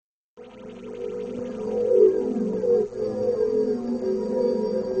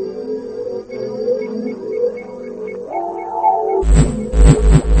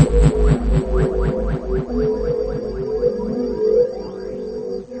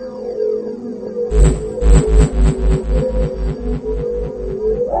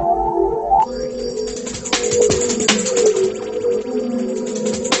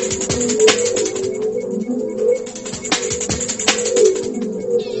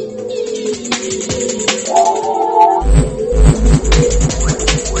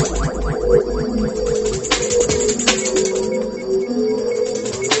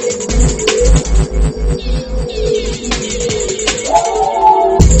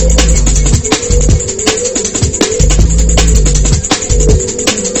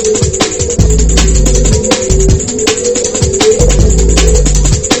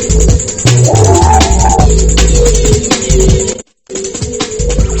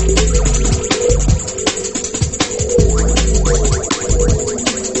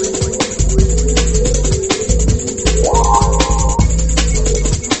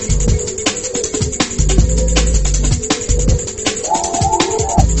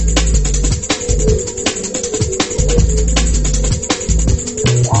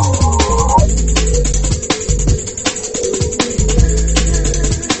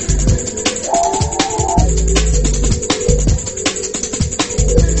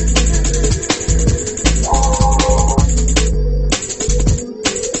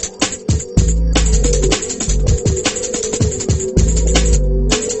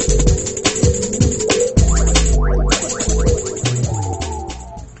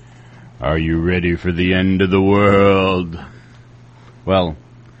Are you ready for the end of the world? Well,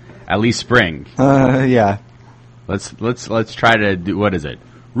 at least spring. Yeah. Let's try to do, what is it?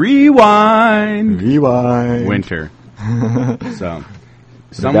 Rewind. Winter. So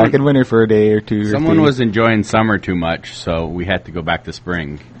back in winter for a day or two. Someone was enjoying summer too much, so we had to go back to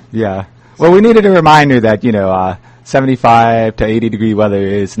spring. Yeah. Well, we needed a reminder that 75 to 80 degree weather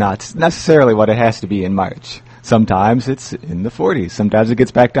is not necessarily what it has to be in March. Sometimes it's in the 40s. Sometimes it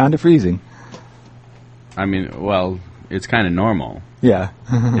gets back down to freezing. I mean, well, it's kind of normal. Yeah.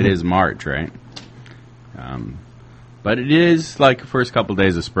 It is March, right? But it is like the first couple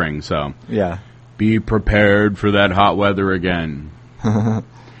days of spring, so yeah. Be prepared for that hot weather again.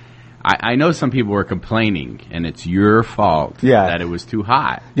 I know some people were complaining, and it's your fault that it was too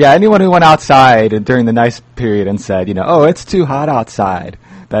hot. Yeah, anyone who went outside during the nice period and said, oh, it's too hot outside,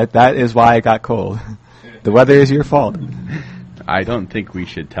 that is why it got cold. The weather is your fault. I don't think we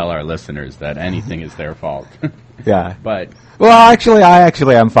should tell our listeners that anything is their fault. Yeah. But well, I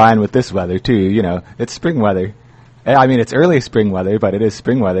am fine with this weather too. It's spring weather. I mean, it's early spring weather, but it is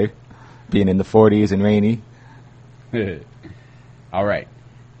spring weather, being in the 40s and rainy. All right.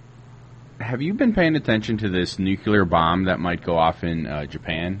 Have you been paying attention to this nuclear bomb that might go off in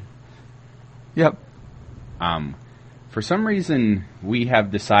Japan? Yep. For some reason, we have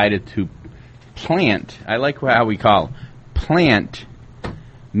decided to plant, I like how we plant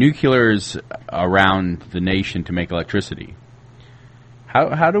nuclears around the nation to make electricity.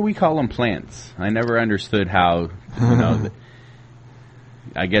 How do we call them plants? I never understood how,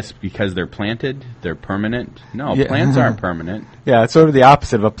 I guess because they're planted, they're permanent. No, plants aren't permanent. Yeah, it's sort of the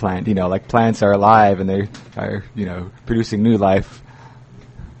opposite of a plant. Like plants are alive and they are, producing new life.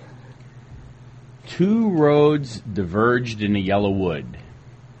 Two roads diverged in a yellow wood.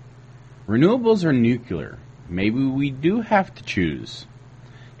 Renewables or nuclear? Maybe we do have to choose.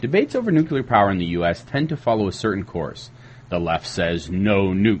 Debates over nuclear power in the U.S. tend to follow a certain course. The left says, no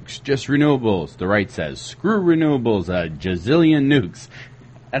nukes, just renewables. The right says, screw renewables, a gazillion nukes.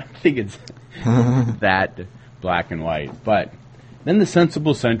 I don't think it's that black and white. But then the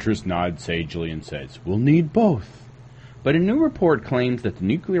sensible centrist nods sagely and says, we'll need both. But a new report claims that the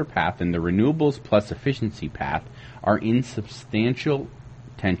nuclear path and the renewables plus efficiency path are in substantial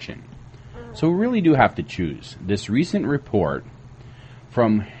tension. So we really do have to choose. This recent report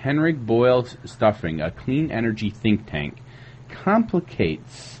from Henrik Boyle Stuffing, a clean energy think tank,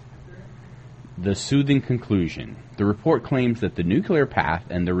 complicates the soothing conclusion. The report claims that the nuclear path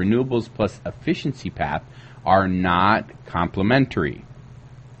and the renewables plus efficiency path are not complementary.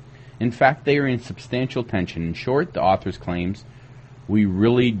 In fact, they are in substantial tension. In short, the authors claims we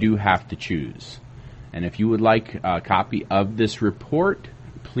really do have to choose. And if you would like a copy of this report,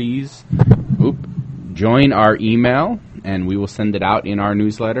 please join our email, and we will send it out in our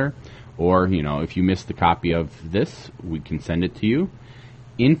newsletter. Or, if you missed a copy of this, we can send it to you.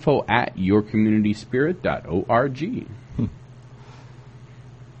 info@yourcommunityspirit.org.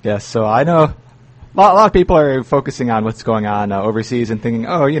 Yes, so I know a lot of people are focusing on what's going on overseas and thinking,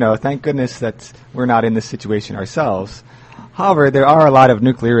 thank goodness that we're not in this situation ourselves. However, there are a lot of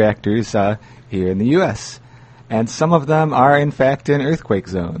nuclear reactors here in the U.S., and some of them are, in fact, in earthquake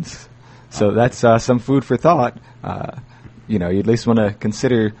zones. So that's some food for thought. You at least want to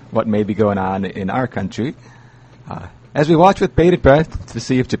consider what may be going on in our country. As we watch with bated breath to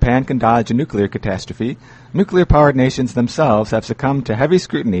see if Japan can dodge a nuclear catastrophe, nuclear-powered nations themselves have succumbed to heavy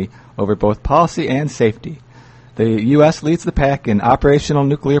scrutiny over both policy and safety. The U.S. leads the pack in operational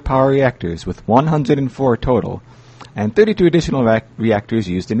nuclear power reactors with 104 total, and 32 additional reactors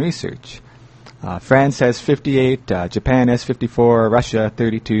used in research. France has 58, Japan has 54, Russia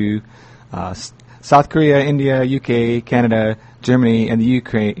 32, South Korea, India, UK, Canada, Germany, and the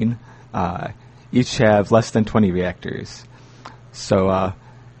Ukraine each have less than 20 reactors. So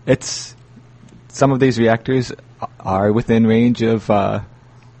it's some of these reactors are within range of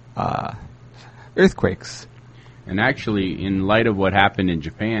earthquakes. And actually, in light of what happened in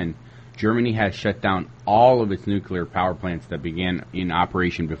Japan, Germany has shut down all of its nuclear power plants that began in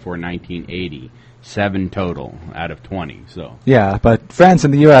operation before 1980. 7 total out of 20. So yeah, but France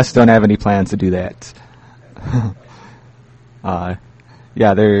and the U.S. don't have any plans to do that.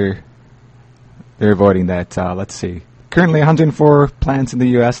 They're avoiding that. Let's see. Currently 104 plants in the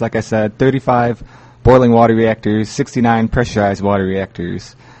U.S., like I said, 35 boiling water reactors, 69 pressurized water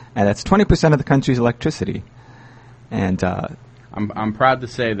reactors, and that's 20% of the country's electricity. And I'm proud to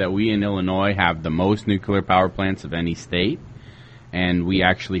say that we in Illinois have the most nuclear power plants of any state. And we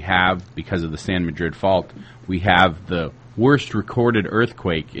actually have, because of the San Madrid Fault, we have the worst recorded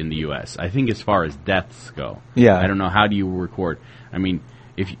earthquake in the U.S., I think, as far as deaths go. Yeah. I don't know, how do you record? I mean,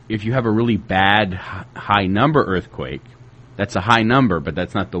 if you have a really bad high number earthquake, that's a high number, but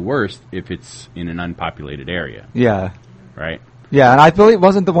that's not the worst if it's in an unpopulated area. Yeah. Right? Yeah, and I believe it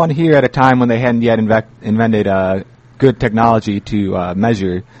wasn't the one here at a time when they hadn't yet invented good technology to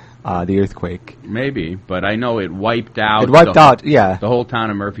measure the earthquake. Maybe, but I know it wiped out. Yeah, the whole town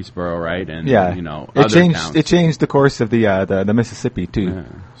of Murfreesboro, right? And yeah, other towns. It changed the course of the Mississippi too. Yeah,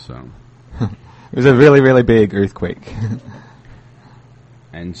 so it was a really, really big earthquake.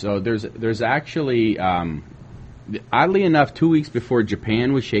 And so there's actually, oddly enough, 2 weeks before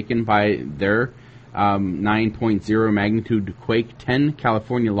Japan was shaken by their 9.0 magnitude quake, 10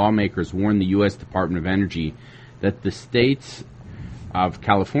 California lawmakers warned the U.S. Department of Energy that the states of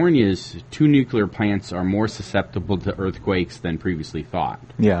California's 2 nuclear plants are more susceptible to earthquakes than previously thought.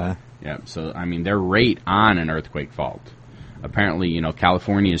 Yeah. Yeah. So, I mean, they're right on an earthquake fault. Apparently,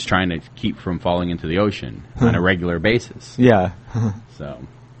 California is trying to keep from falling into the ocean on a regular basis. Yeah. So,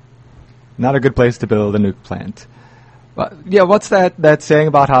 not a good place to build a nuke plant. But, yeah, what's that saying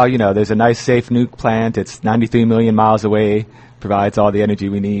about how, there's a nice, safe nuke plant, it's 93 million miles away, provides all the energy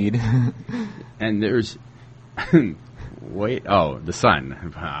we need. And there's... the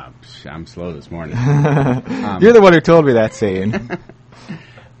sun. I'm slow this morning. You're the one who told me that saying.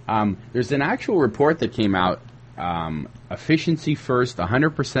 There's an actual report that came out, efficiency first,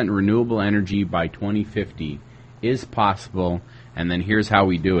 100% renewable energy by 2050 is possible, and then here's how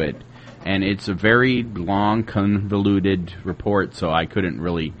we do it. And it's a very long, convoluted report, so I couldn't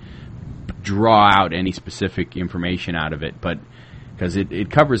really draw out any specific information out of it, but because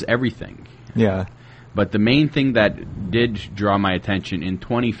it covers everything. Yeah. But the main thing that did draw my attention, in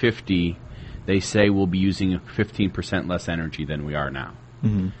 2050, they say we'll be using 15% less energy than we are now.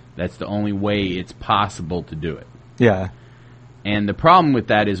 Mm-hmm. That's the only way it's possible to do it. Yeah. And the problem with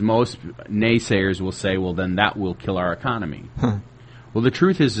that is most naysayers will say, well, then that will kill our economy. Huh. Well, the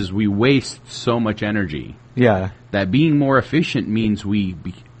truth is we waste so much energy. Yeah. That being more efficient means we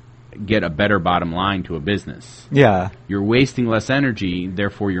get a better bottom line to a business. Yeah. You're wasting less energy,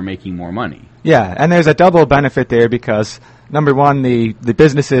 therefore you're making more money. Yeah, and there's a double benefit there because, number one, the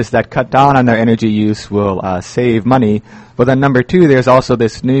businesses that cut down on their energy use will save money. But then number two, there's also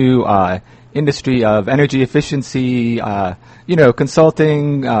this new industry of energy efficiency,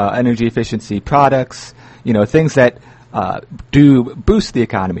 consulting, energy efficiency products, things that do boost the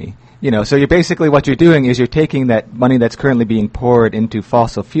economy. So you're basically what you're doing is you're taking that money that's currently being poured into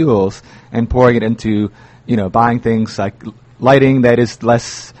fossil fuels and pouring it into, buying things like lighting that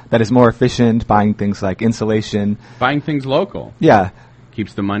is more efficient, buying things like insulation. Buying things local. Yeah.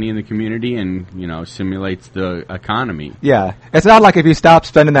 Keeps the money in the community and, simulates the economy. Yeah. It's not like if you stop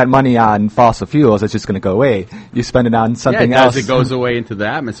spending that money on fossil fuels, it's just going to go away. You spend it on something else. It goes away into the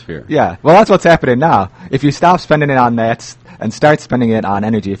atmosphere. Yeah. Well, that's what's happening now. If you stop spending it on that and start spending it on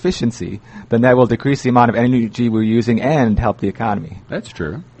energy efficiency, then that will decrease the amount of energy we're using and help the economy. That's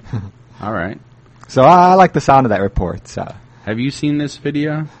true. All right. So I like the sound of that report. So. Have you seen this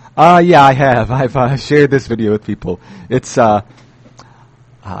video? Yeah, I have. I've shared this video with people. It's but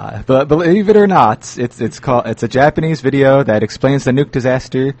believe it or not, it's a Japanese video that explains the nuke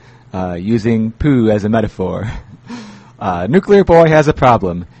disaster using poo as a metaphor. Nuclear boy has a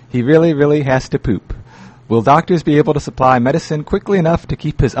problem. He really, really has to poop. Will doctors be able to supply medicine quickly enough to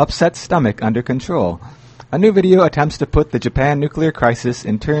keep his upset stomach under control? A new video attempts to put the Japan nuclear crisis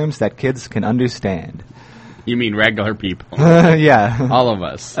in terms that kids can understand. You mean regular people? Yeah, all of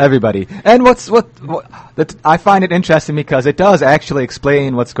us, everybody. And I find it interesting because it does actually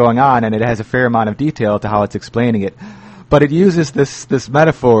explain what's going on, and it has a fair amount of detail to how it's explaining it. But it uses this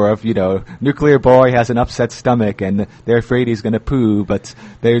metaphor of nuclear boy has an upset stomach, and they're afraid he's going to poo, but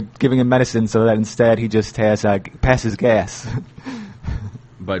they're giving him medicine so that instead he just passes gas.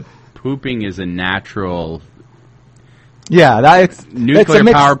 But pooping is a natural. Yeah, nuclear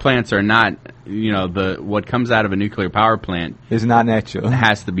power plants are not. What comes out of a nuclear power plant is not natural. It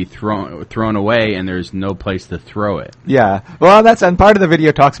has to be thrown away, and there's no place to throw it. Yeah, well, and part of the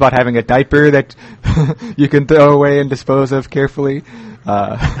video talks about having a diaper that you can throw away and dispose of carefully.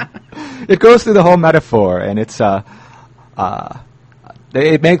 It goes through the whole metaphor, and it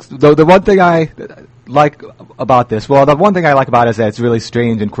makes the one thing I like about this. Well, the one thing I like about it is that it's really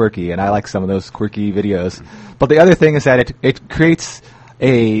strange and quirky, and I like some of those quirky videos. But the other thing is that it creates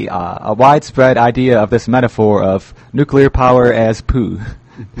a widespread idea of this metaphor of nuclear power as poo.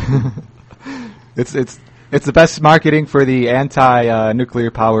 It's the best marketing for the anti-nuclear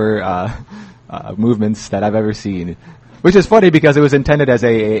power movements that I've ever seen. Which is funny because it was intended as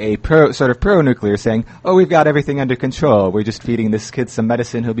a pro-nuclear, saying, "Oh, we've got everything under control. We're just feeding this kid some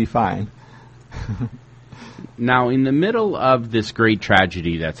medicine; he'll be fine." Now, in the middle of this great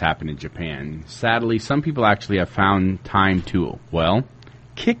tragedy that's happened in Japan, sadly, some people actually have found time to, well,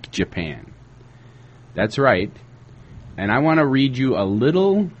 kick Japan. That's right. And I want to read you a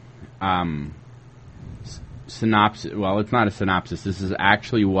little synopsis. Well, it's not a synopsis. This is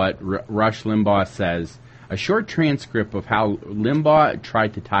actually what Rush Limbaugh says. A short transcript of how Limbaugh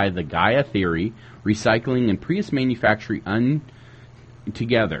tried to tie the Gaia theory, recycling, and Prius manufacturing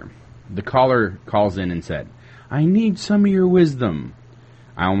together. The caller calls in and said, I need some of your wisdom.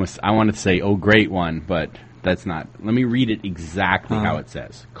 I wanted to say, oh, great one, but that's not. Let me read it exactly how it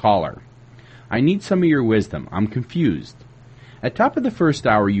says. Caller, I need some of your wisdom. I'm confused. At top of the first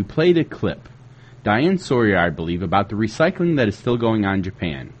hour, you played a clip. Diane Sawyer, I believe, about the recycling that is still going on in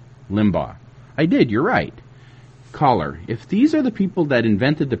Japan. Limbaugh, I did, you're right. Caller, if these are the people that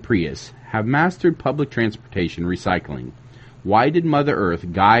invented the Prius, have mastered public transportation recycling, why did Mother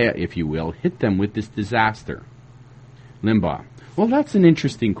Earth, Gaia, if you will, hit them with this disaster? Limbaugh, well, that's an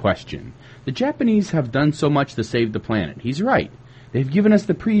interesting question. The Japanese have done so much to save the planet. He's right. They've given us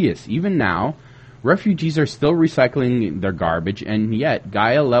the Prius. Even now, refugees are still recycling their garbage, and yet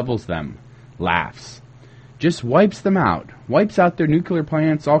Gaia levels them. Laughs. Just wipes them out. Wipes out their nuclear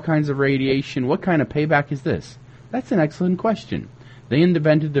plants, all kinds of radiation. What kind of payback is this? That's an excellent question. They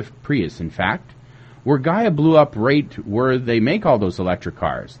invented the Prius, in fact. Where Gaia blew up right where they make all those electric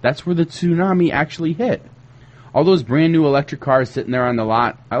cars. That's where the tsunami actually hit. All those brand new electric cars sitting there on the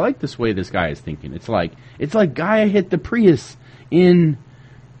lot. I like this way this guy is thinking. It's like Gaia hit the Prius in...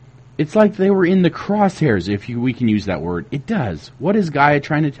 It's like they were in the crosshairs, if we can use that word. It does. What is Gaia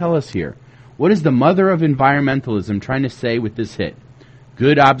trying to tell us here? What is the mother of environmentalism trying to say with this hit?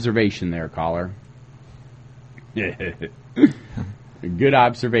 Good observation there, caller. Good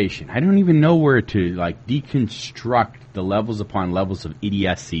observation. I don't even know where to deconstruct the levels upon levels of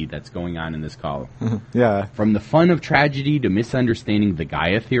idiocy that's going on in this call. Yeah. From the fun of tragedy to misunderstanding the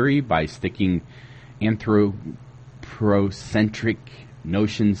Gaia theory by sticking anthropocentric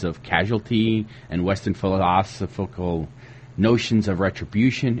notions of casualty and Western philosophical notions of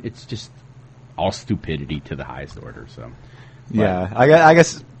retribution. It's just all stupidity to the highest order. So, yeah, I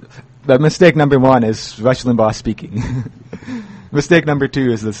guess the mistake number one is Rush Limbaugh speaking. Mistake number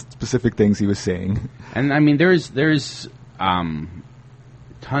two is the specific things he was saying. And I mean, there's tons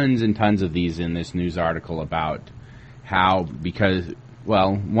and tons of these in this news article about how, because,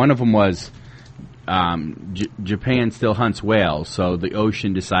 well, one of them was Japan still hunts whales, so the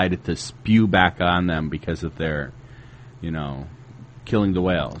ocean decided to spew back on them because of their, killing the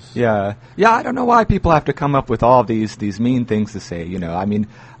whales. Yeah, I don't know why people have to come up with all these mean things to say, I mean,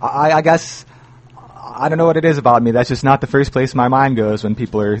 I guess... I don't know what it is about me. That's just not the first place my mind goes when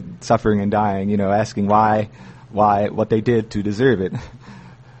people are suffering and dying, asking why, what they did to deserve it.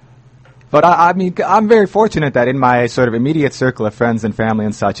 But I mean, I'm very fortunate that in my sort of immediate circle of friends and family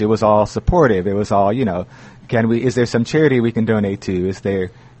and such, it was all supportive. It was all, is there some charity we can donate to? Is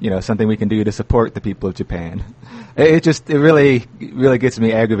there, something we can do to support the people of Japan? It really gets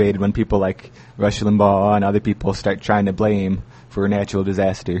me aggravated when people like Rush Limbaugh and other people start trying to blame for a natural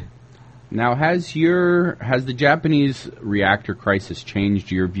disaster. Now, has the Japanese reactor crisis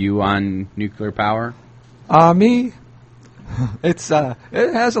changed your view on nuclear power? Me? It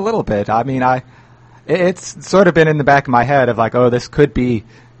has a little bit. I mean, it's sort of been in the back of my head of like, oh, this could be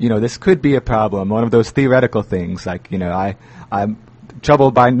a problem. One of those theoretical things, like, I'm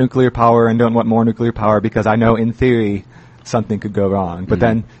troubled by nuclear power and don't want more nuclear power because I know in theory something could go wrong. But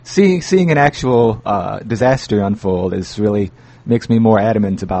then seeing an actual disaster unfold really makes me more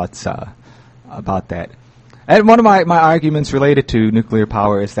adamant about that. And one of my arguments related to nuclear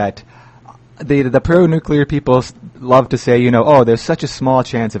power is that the pro-nuclear people love to say, there's such a small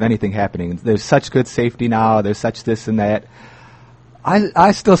chance of anything happening. There's such good safety now. There's such this and that.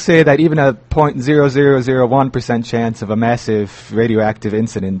 I still say that even a 0.0001% chance of a massive radioactive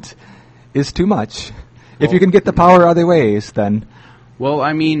incident is too much. If you can get the power other ways, then... Well,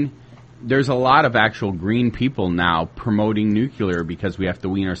 I mean... There's a lot of actual green people now promoting nuclear because we have to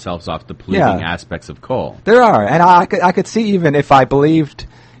wean ourselves off the polluting aspects of coal. There are, and I could see even if I believed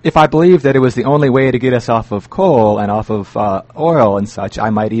that it was the only way to get us off of coal and off of oil and such, I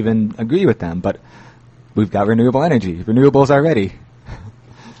might even agree with them. But we've got renewable energy. Renewables are ready.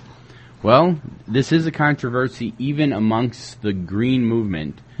 Well, this is a controversy even amongst the green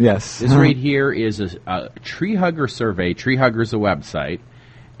movement. Yes. This right here is a tree hugger survey. Tree Hugger's a website.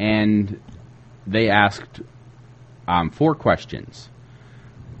 And they asked 4 questions.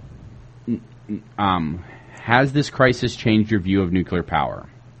 Has this crisis changed your view of nuclear power?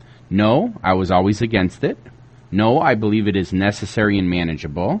 No, I was always against it. No, I believe it is necessary and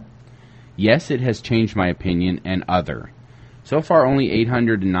manageable. Yes, it has changed my opinion, and other. So far, only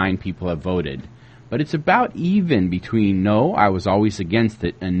 809 people have voted. But it's about even between no, I was always against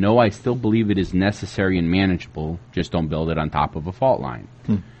it, and no, I still believe it is necessary and manageable, just don't build it on top of a fault line.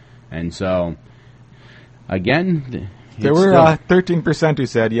 And so, again... There were 13% who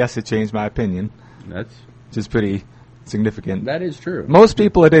said, yes, it changed my opinion. Which is pretty significant. That is true. Most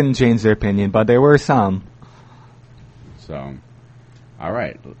people, it didn't change their opinion, but there were some. So, all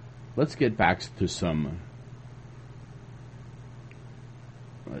right. Let's get back to some...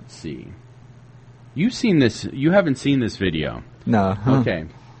 Let's see. You've seen this. You haven't seen this video. No. Okay.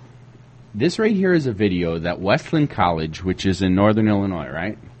 This right here is a video that Westland College, which is in northern Illinois,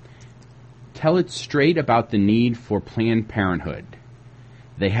 right? Tell it straight about the need for Planned Parenthood.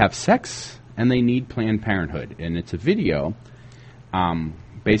 They have sex and they need Planned Parenthood. And it's a video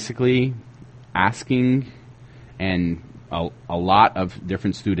basically asking, and a lot of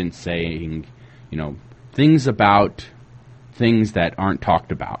different students saying, things about things that aren't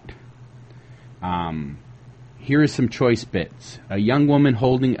talked about. Here are some choice bits. A young woman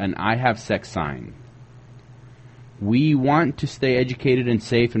holding an I have sex sign. We want to stay educated and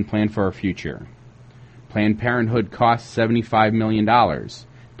safe and plan for our future. Planned Parenthood costs $75 million.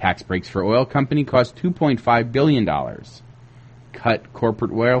 Tax breaks for oil company cost $2.5 billion. Cut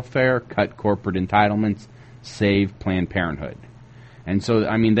corporate welfare, cut corporate entitlements, save Planned Parenthood. And so,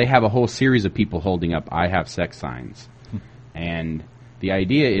 they have a whole series of people holding up I have sex signs. And the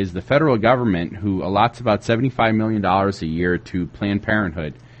idea is the federal government, who allots about $75 million a year to Planned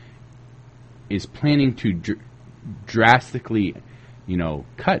Parenthood, is planning to drastically,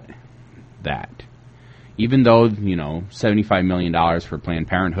 cut that. Even though, $75 million for Planned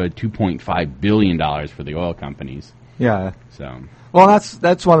Parenthood, $2.5 billion for the oil companies. Yeah. So. Well,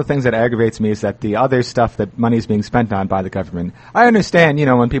 that's one of the things that aggravates me, is that the other stuff that money's being spent on by the government. I understand,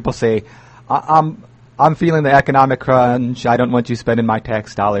 when people say, I'm feeling the economic crunch, I don't want you spending my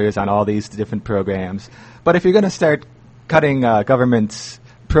tax dollars on all these different programs. But if you're going to start cutting government's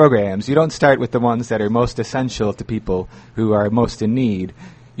programs, you don't start with the ones that are most essential to people who are most in need.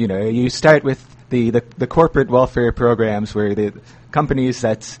 You start with the corporate welfare programs, where the companies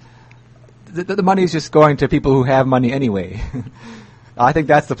the money is just going to people who have money anyway. I think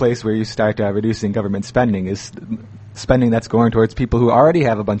that's the place where you start reducing government spending, is spending that's going towards people who already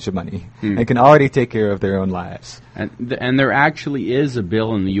have a bunch of money and can already take care of their own lives. And there actually is a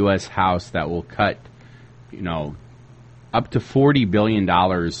bill in the U.S. House that will cut, up to $40 billion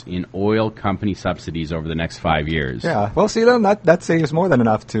in oil company subsidies over the next 5 years. Yeah, well, see, then that saves more than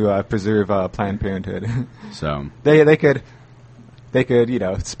enough to preserve Planned Parenthood. So they could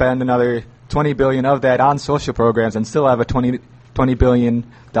spend another $20 billion of that on social programs and still have a $20 billion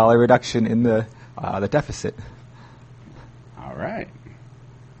reduction in the deficit. All right.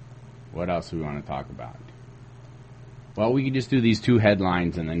 What else do we want to talk about? Well, we can just do these two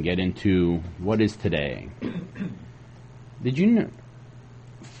headlines and then get into what is today. Did you know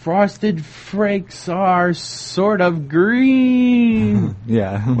Frosted Flakes are sort of green?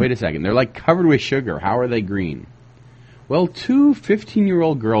 Yeah. Wait a second. They're like covered with sugar. How are they green? Well, two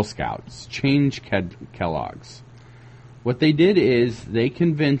 15-year-old Girl Scouts changed Kellogg's. What they did is they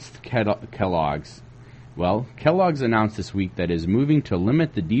convinced Kellogg's. Well, Kellogg's announced this week that it is moving to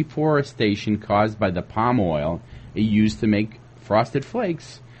limit the deforestation caused by the palm oil it used to make Frosted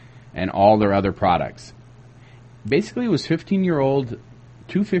Flakes and all their other products. Basically, it was two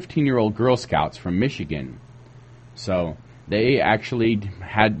 15-year-old Girl Scouts from Michigan. So they actually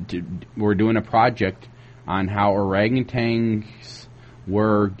were doing a project on how orangutans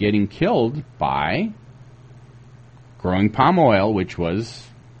were getting killed by growing palm oil, which was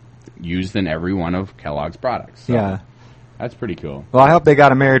used in every one of Kellogg's products. So yeah. That's pretty cool. Well, I hope they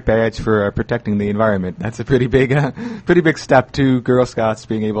got a merit badge for protecting the environment. That's a pretty big step to Girl Scouts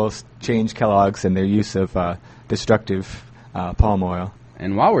being able to change Kellogg's and their use of destructive palm oil.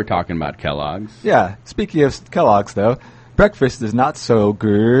 And while we're talking about Kellogg's... Yeah, speaking of Kellogg's, though, breakfast is not so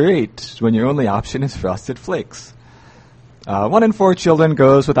great when your only option is Frosted Flakes. 1 in 4 children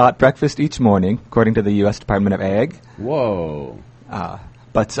goes without breakfast each morning, according to the U.S. Department of Ag. Whoa.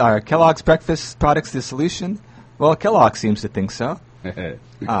 But are Kellogg's breakfast products the solution? Well, Kellogg seems to think so.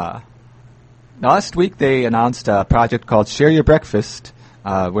 Last week they announced a project called Share Your Breakfast,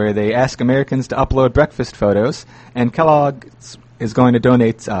 where they ask Americans to upload breakfast photos, and Kellogg is going to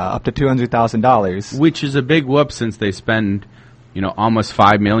donate up to $200,000. Which is a big whoop since they spend, almost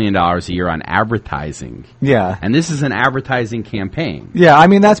 $5 million a year on advertising. Yeah. And this is an advertising campaign. Yeah, I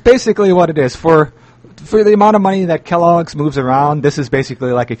mean, that's basically what it is. For for the amount of money that Kellogg's moves around, this is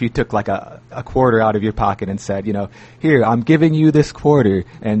basically like if you took like a quarter out of your pocket and said, here, I'm giving you this quarter,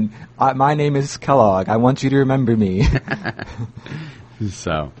 and my name is Kellogg. I want you to remember me.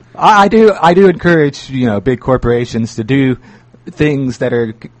 So I do encourage big corporations to do things that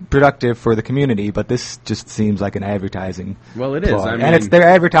are productive for the community, but this just seems like an advertising. Well, it is. I mean, and they're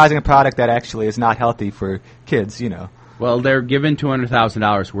advertising a product that actually is not healthy for kids. Well, they're given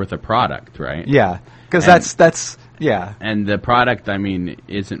 $200,000 worth of product, right? Yeah, because that's yeah. And the product,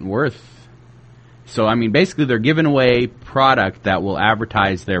 isn't worth. So, basically, they're giving away product that will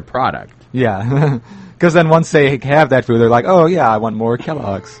advertise their product. Yeah, because then once they have that food, they're like, oh yeah, I want more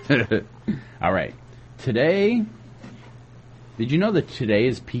Kellogg's. All right, today. Did you know that today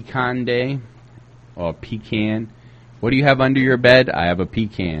is Pecan Day? Or pecan? What do you have under your bed? I have a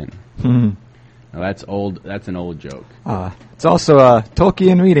pecan. Now that's old. That's an old joke. It's also a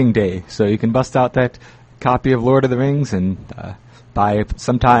Tolkien reading day, so you can bust out that copy of Lord of the Rings, and by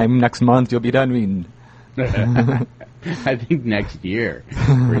sometime next month you'll be done reading. I think next year.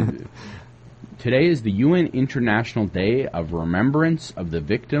 Today is the UN International Day of Remembrance of the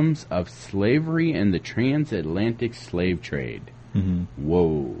Victims of Slavery and the Transatlantic Slave Trade. Mm-hmm.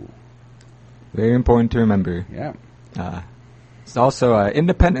 Whoa. Very important to remember. Yeah. It's also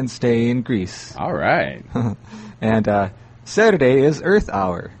Independence Day in Greece. All right. And Saturday is Earth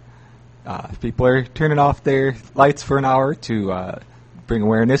Hour. People are turning off their lights for an hour to bring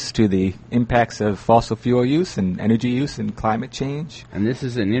awareness to the impacts of fossil fuel use and energy use and climate change. And this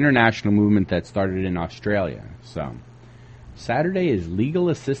is an international movement that started in Australia. So, Saturday is Legal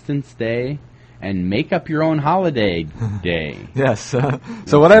Assistance Day and Make Up Your Own Holiday Day. Yes.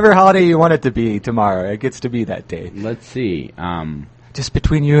 So whatever holiday you want it to be tomorrow, it gets to be that day. Let's see. Just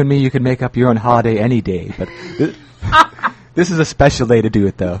between you and me, you can make up your own holiday any day. But this is a special day to do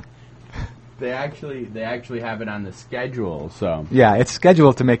it, though. They actually have it on the schedule, so yeah, it's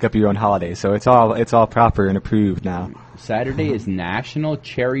scheduled to make up your own holiday, so it's all proper and approved now. Saturday is National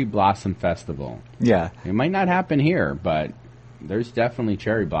Cherry Blossom Festival. Yeah, it might not happen here, but there's definitely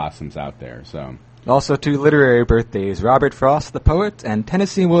cherry blossoms out there. So also 2 literary birthdays: Robert Frost, the poet, and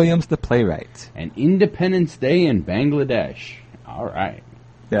Tennessee Williams, the playwright. And Independence Day in Bangladesh. All right.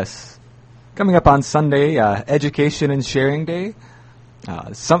 Yes, coming up on Sunday, Education and Sharing Day.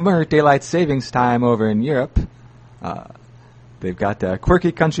 Summer daylight savings time over in Europe. They've got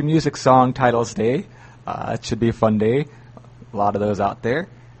Quirky Country Music Song Titles Day. It should be a fun day. A lot of those out there.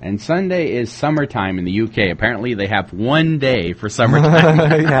 And Sunday is summertime in the UK. Apparently they have one day for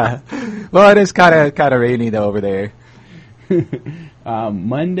summertime. Yeah. Well, it is kind of rainy though over there.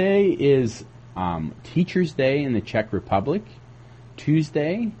 Monday is Teachers' Day in the Czech Republic.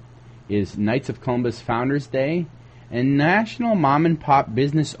 Tuesday is Knights of Columbus Founders Day. And National Mom and Pop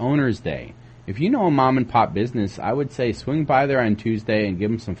Business Owners Day. If you know a mom and pop business, I would say swing by there on Tuesday and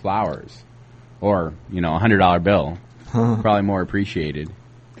give them some flowers. Or, a $100 bill. Probably more appreciated.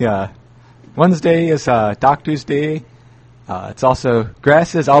 Yeah. Wednesday is Doctor's Day. It's also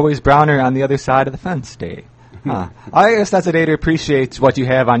Grass is Always Browner on the Other Side of the Fence Day. I guess that's a day to appreciate what you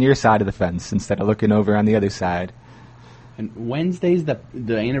have on your side of the fence instead of looking over on the other side. And Wednesday's the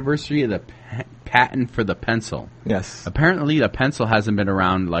anniversary of the patent for the pencil. Yes. Apparently the pencil hasn't been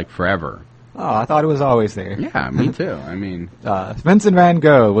around, forever. Oh, I thought it was always there. Yeah, me too. Vincent Van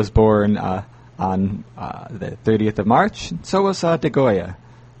Gogh was born on the 30th of March. So was De Goya.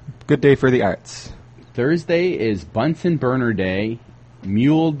 Good day for the arts. Thursday is Bunsen Burner Day,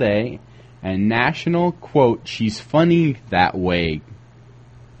 Mule Day, and National, quote, She's Funny That Way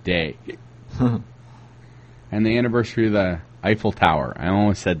Day. And the anniversary of the Eiffel Tower. I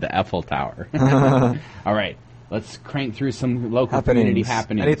almost said the Eiffel Tower. All right, let's crank through some local community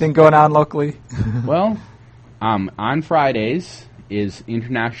happenings. Anything going on locally? Well, on Fridays is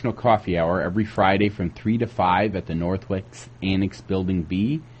International Coffee Hour every Friday from 3 to 5 at the Northwest Annex Building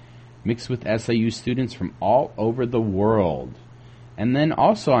B, mixed with SIU students from all over the world. And then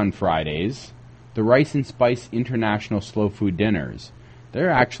also on Fridays, the Rice and Spice International Slow Food Dinners. They're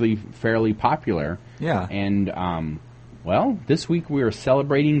actually fairly popular. Yeah. And, this week we are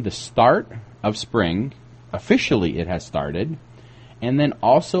celebrating the start of spring. Officially it has started. And then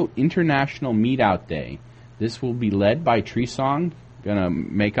also International Meat Out Day. This will be led by Treesongâ. Going to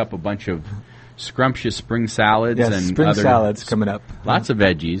make up a bunch of scrumptious spring salads. Yes, and spring other salads coming up. Lots of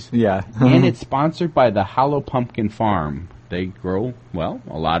veggies. Yeah. And it's sponsored by the Hollow Pumpkin Farm. They grow,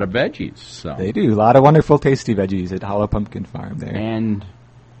 a lot of veggies. So they do. A lot of wonderful, tasty veggies at Hollow Pumpkin Farm there. And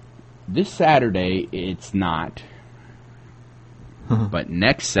this Saturday, it's not. But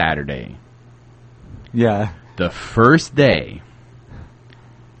next Saturday, yeah, the first day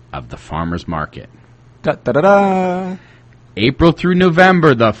of the farmer's market. Da-da-da-da. April through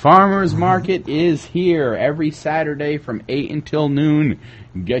November, the farmers market is here every Saturday from 8 until noon.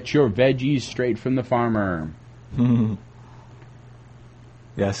 Get your veggies straight from the farmer.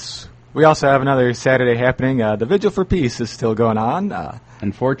 Yes. We also have another Saturday happening. The Vigil for Peace is still going on.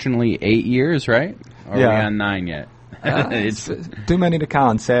 Unfortunately, 8 years, right? Or Yeah. are we on 9 yet? It's too many to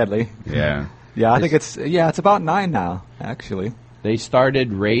count, sadly. Yeah. Yeah, I think it's about 9 now, actually. They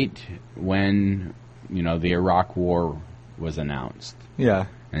started right when, the Iraq War was announced. Yeah.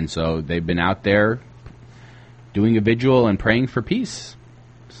 And so they've been out there doing a vigil and praying for peace.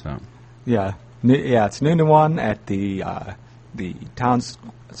 So Yeah. It's noon to 1 at the Town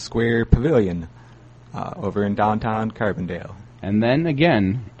Square Pavilion over in downtown Carbondale. And then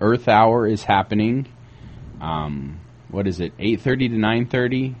again, Earth Hour is happening. What is it? 8:30 to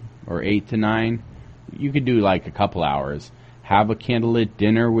 9:30 or 8 to 9? You could do like a couple hours. Have a candlelit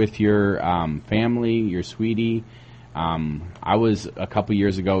dinner with your family, your sweetie. I was a couple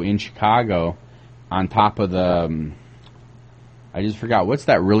years ago in Chicago on top of the... I just forgot. What's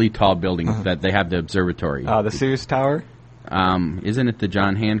that really tall building that they have the observatory? The Sears Tower? Isn't it the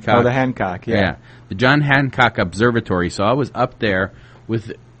John Hancock? Oh, the Hancock, yeah. The John Hancock Observatory. So I was up there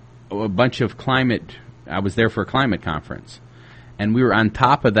with a bunch of climate... I was there for a climate conference. And we were on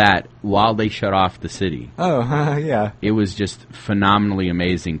top of that while they shut off the city. Oh, yeah. It was just phenomenally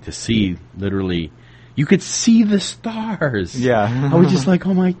amazing to see, literally... You could see the stars. Yeah. I was just like,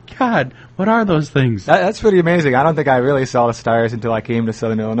 oh my God, what are those things? That's pretty amazing. I don't think I really saw the stars until I came to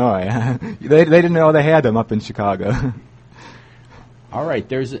Southern Illinois. They didn't know they had them up in Chicago. All right,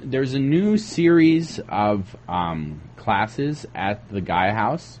 there's a new series of classes at the Gaia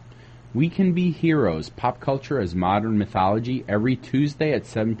House. We Can Be Heroes, Pop Culture as Modern Mythology, every Tuesday at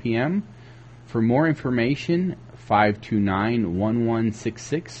 7 p.m. For more information,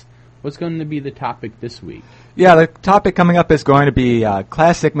 529-1166. What's going to be the topic this week? Yeah, the topic coming up is going to be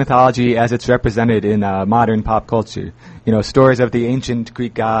classic mythology as it's represented in modern pop culture. Stories of the ancient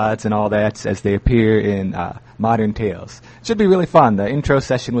Greek gods and all that as they appear in modern tales. Should be really fun. The intro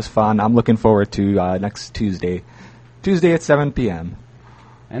session was fun. I'm looking forward to next Tuesday. Tuesday at 7 p.m.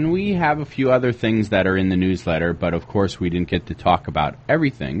 And we have a few other things that are in the newsletter, but of course we didn't get to talk about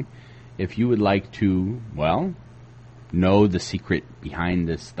everything. If you would like to, know the secret behind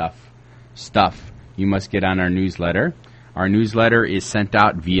this stuff, you must get on our newsletter. Our newsletter is sent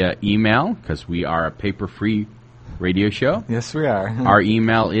out via email because we are a paper-free radio show. Yes, we are. Our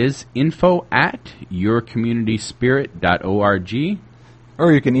email is info@yourcommunityspirit.org.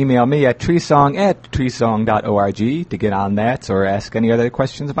 Or you can email me at treesong@treesong.org to get on that or ask any other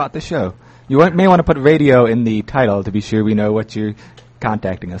questions about the show. You may want to put radio in the title to be sure we know what you're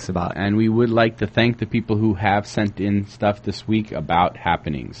contacting us about. And we would like to thank the people who have sent in stuff this week about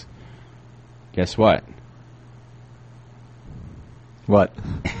happenings. Guess what? What?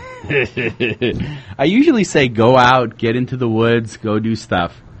 I usually say go out, get into the woods, go do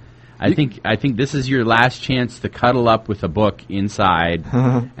stuff. I think this is your last chance to cuddle up with a book inside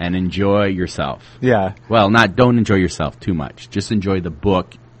and enjoy yourself. Yeah. Well, don't enjoy yourself too much. Just enjoy the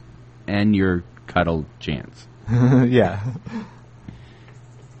book and your cuddle chance. Yeah.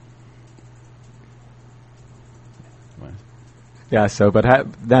 What? Yeah, but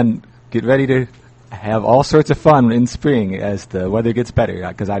then get ready to have all sorts of fun in spring as the weather gets better,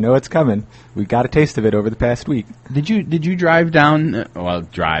 because I know it's coming. We got a taste of it over the past week. Did you drive down?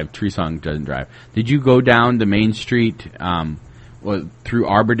 Treesongâ doesn't drive. Did you go down the main street through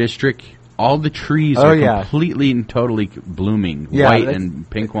Arbor District? All the trees are completely and totally blooming, white and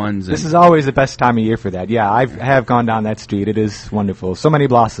pink ones. This is always the best time of year for that. Yeah, I have gone down that street. It is wonderful. So many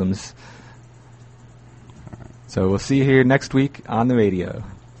blossoms. So we'll see you here next week on the radio.